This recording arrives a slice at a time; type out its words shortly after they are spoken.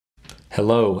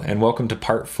Hello, and welcome to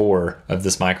part 4 of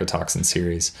this mycotoxin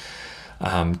series.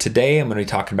 Today I'm going to be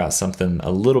talking about something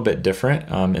a little bit different.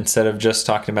 Instead of just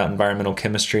talking about environmental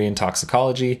chemistry and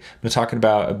toxicology, I'm going to talking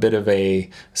about a bit of a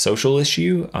social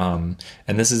issue, and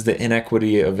this is the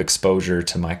inequity of exposure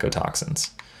to mycotoxins.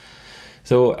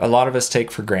 So a lot of us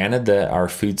take for granted that our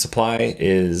food supply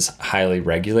is highly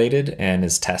regulated and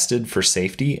is tested for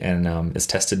safety and is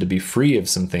tested to be free of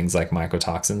some things like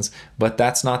mycotoxins, but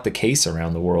that's not the case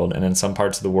around the world. And in some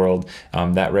parts of the world,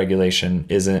 that regulation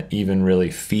isn't even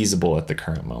really feasible at the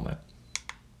current moment.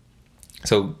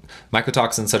 So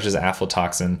mycotoxins such as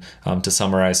aflatoxin, to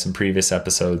summarize some previous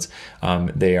episodes,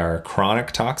 they are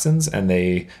chronic toxins and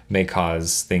they may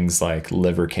cause things like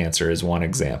liver cancer as one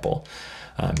example.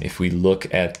 If we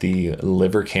look at the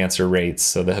liver cancer rates,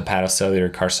 so the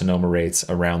hepatocellular carcinoma rates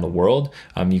around the world,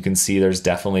 you can see there's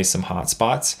definitely some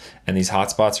hotspots, and these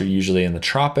hotspots are usually in the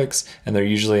tropics, and they're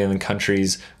usually in the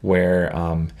countries where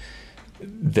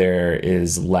there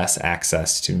is less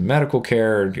access to medical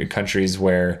care, or countries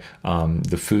where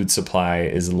the food supply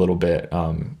is a little bit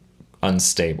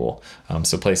unstable.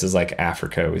 So places like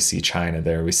Africa, we see China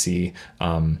there, we see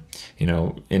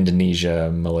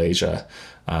Indonesia, Malaysia,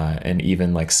 and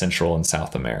even like Central and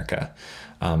South America.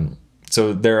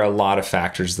 So there are a lot of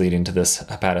factors leading to this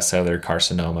hepatocellular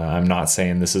carcinoma. I'm not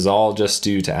saying this is all just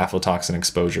due to aflatoxin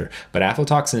exposure, but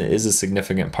aflatoxin is a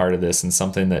significant part of this and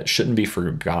something that shouldn't be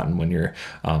forgotten when you're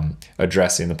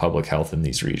addressing the public health in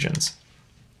these regions.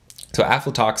 So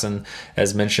aflatoxin,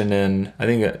 as mentioned in, I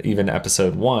think even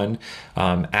episode 1,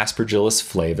 Aspergillus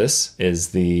flavus is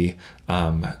the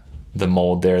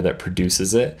mold there that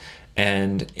produces it.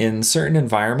 And in certain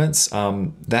environments,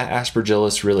 that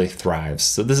Aspergillus really thrives.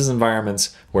 So this is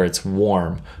environments where it's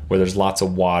warm, where there's lots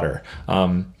of water,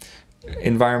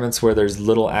 environments where there's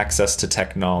little access to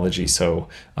technology. So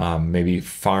maybe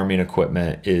farming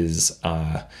equipment is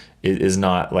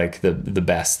not like the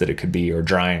best that it could be, or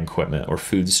drying equipment or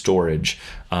food storage.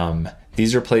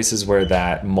 These are places where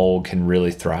that mold can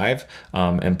really thrive,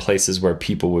 and places where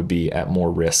people would be at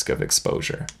more risk of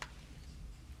exposure.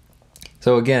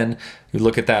 So again, you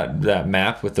look at that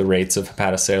map with the rates of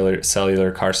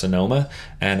hepatocellular carcinoma,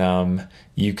 and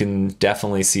you can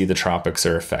definitely see the tropics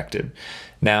are affected.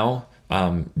 Now,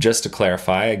 just to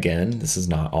clarify, again, this is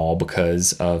not all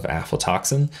because of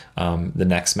aflatoxin. The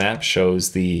next map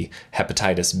shows the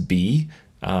hepatitis B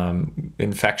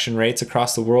infection rates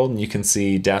across the world, and you can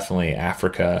see definitely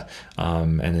Africa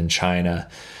and then China.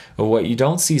 What you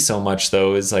don't see so much,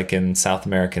 though, is like in South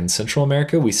America and Central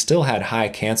America, we still had high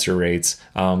cancer rates,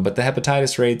 but the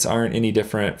hepatitis rates aren't any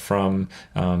different from,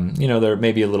 they're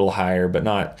maybe a little higher, but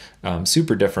not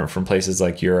super different from places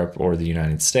like Europe or the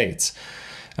United States.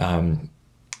 And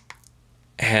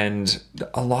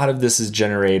a lot of this is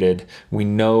generated. We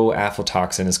know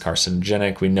aflatoxin is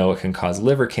carcinogenic. We know it can cause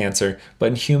liver cancer, but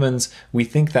in humans, we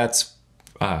think that's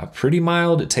pretty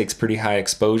mild. It takes pretty high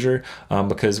exposure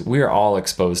because we are all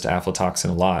exposed to aflatoxin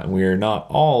a lot, and we are not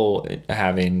all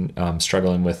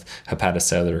struggling with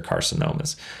hepatocellular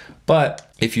carcinomas.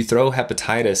 But if you throw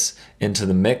hepatitis into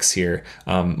the mix here,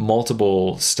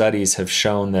 multiple studies have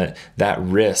shown that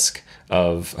risk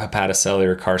of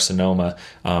hepatocellular carcinoma,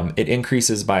 it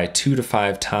increases by 2 to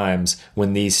 5 times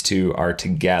when these two are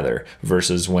together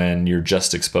versus when you're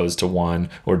just exposed to one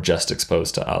or just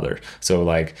exposed to other. So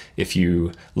like if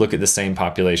you look at the same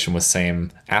population with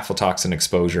same aflatoxin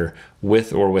exposure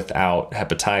with or without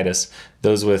hepatitis,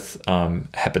 those with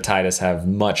hepatitis have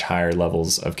much higher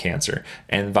levels of cancer,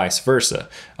 and vice versa.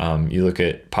 You look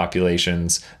at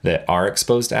populations that are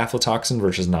exposed to aflatoxin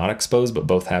versus not exposed, but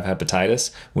both have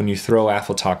hepatitis. When you throw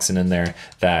aflatoxin in there,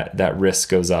 that risk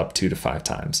goes up 2 to 5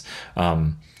 times.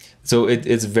 So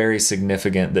it's very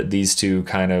significant that these two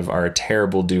kind of are a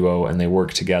terrible duo, and they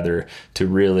work together to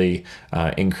really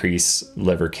increase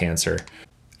liver cancer.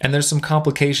 And there's some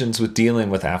complications with dealing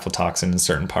with aflatoxin in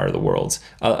certain part of the world.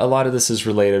 A lot of this is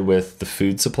related with the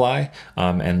food supply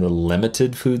and the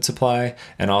limited food supply,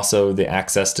 and also the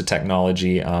access to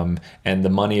technology and the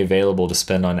money available to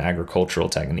spend on agricultural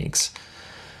techniques.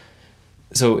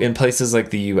 So in places like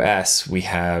the US, we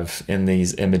have in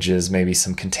these images maybe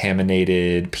some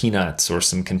contaminated peanuts or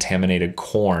some contaminated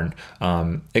corn.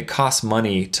 It costs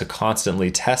money to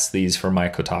constantly test these for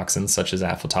mycotoxins such as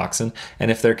aflatoxin, and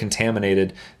if they're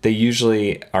contaminated, they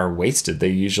usually are wasted. They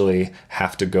usually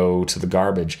have to go to the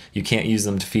garbage. You can't use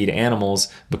them to feed animals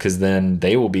because then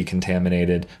they will be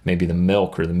contaminated. Maybe the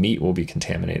milk or the meat will be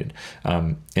contaminated.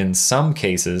 In some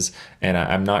cases, and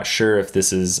I'm not sure if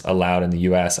this is allowed in the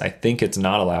US, I think it's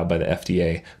not allowed by the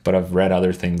FDA, but I've read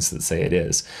other things that say it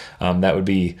is. That would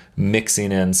be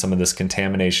mixing in some of this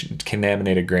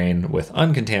contaminated grain with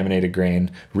uncontaminated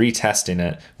grain, retesting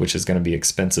it, which is going to be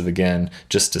expensive again,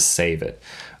 just to save it.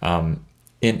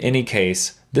 In any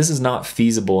case, this is not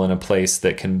feasible in a place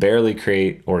that can barely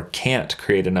create or can't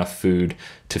create enough food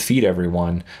to feed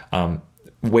everyone.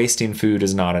 Wasting food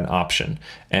is not an option.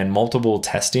 And multiple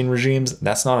testing regimes,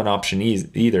 that's not an option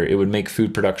either. It would make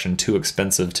food production too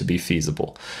expensive to be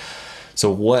feasible. So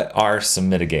what are some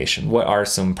mitigation? What are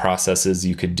some processes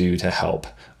you could do to help?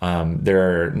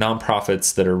 There are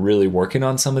nonprofits that are really working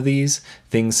on some of these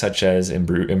things, such as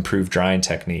improved drying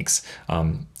techniques,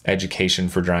 education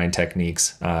for drying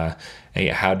techniques.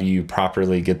 How do you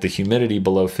properly get the humidity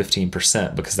below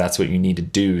 15%? Because that's what you need to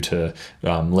do to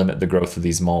limit the growth of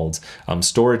these molds.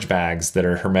 Storage bags that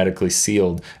are hermetically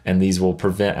sealed, and these will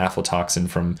prevent aflatoxin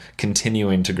from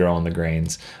continuing to grow on the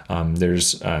grains.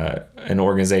 There's an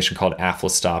organization called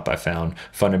AflaStop I found,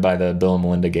 funded by the Bill and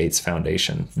Melinda Gates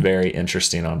Foundation. Very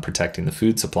interesting on protecting the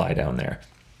food supply down there.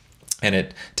 And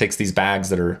it takes these bags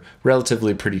that are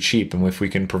relatively pretty cheap, and if we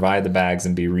can provide the bags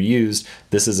and be reused,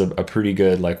 this is a pretty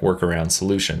good workaround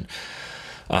solution.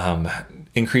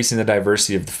 Increasing the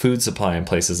diversity of the food supply in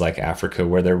places like Africa,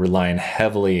 where they're relying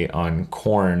heavily on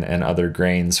corn and other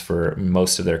grains for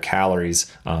most of their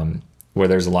calories, where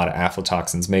there's a lot of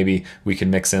aflatoxins. Maybe we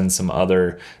can mix in some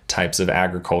other types of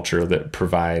agriculture that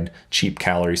provide cheap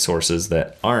calorie sources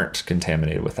that aren't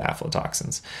contaminated with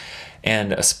aflatoxins.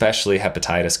 And especially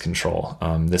hepatitis control.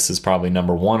 This is probably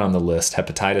number one on the list.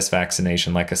 Hepatitis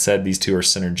vaccination, like I said, these two are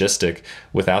synergistic.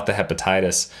 Without the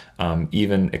hepatitis,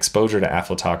 even exposure to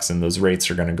aflatoxin, those rates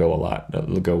are going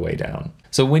to go way down.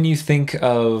 So when you think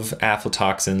of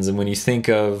aflatoxins and when you think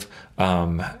of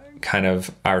kind of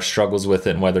our struggles with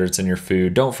it and whether it's in your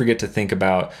food, don't forget to think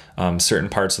about certain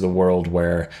parts of the world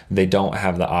where they don't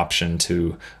have the option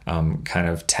to kind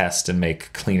of test and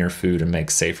make cleaner food and make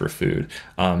safer food.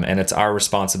 And it's our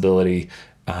responsibility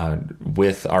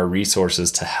with our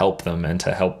resources to help them and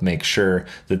to help make sure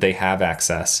that they have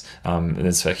access.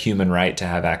 It's a human right to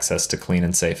have access to clean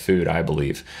and safe food, I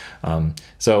believe.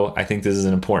 So I think this is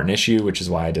an important issue, which is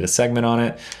why I did a segment on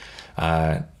it.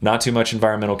 Not too much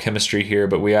environmental chemistry here,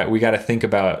 but we got to think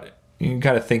about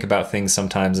things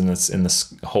sometimes in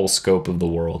this whole scope of the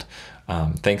world.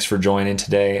 Thanks for joining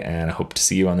today, and I hope to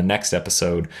see you on the next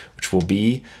episode, which will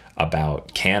be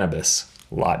about cannabis.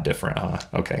 A lot different, huh?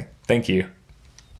 Okay, thank you.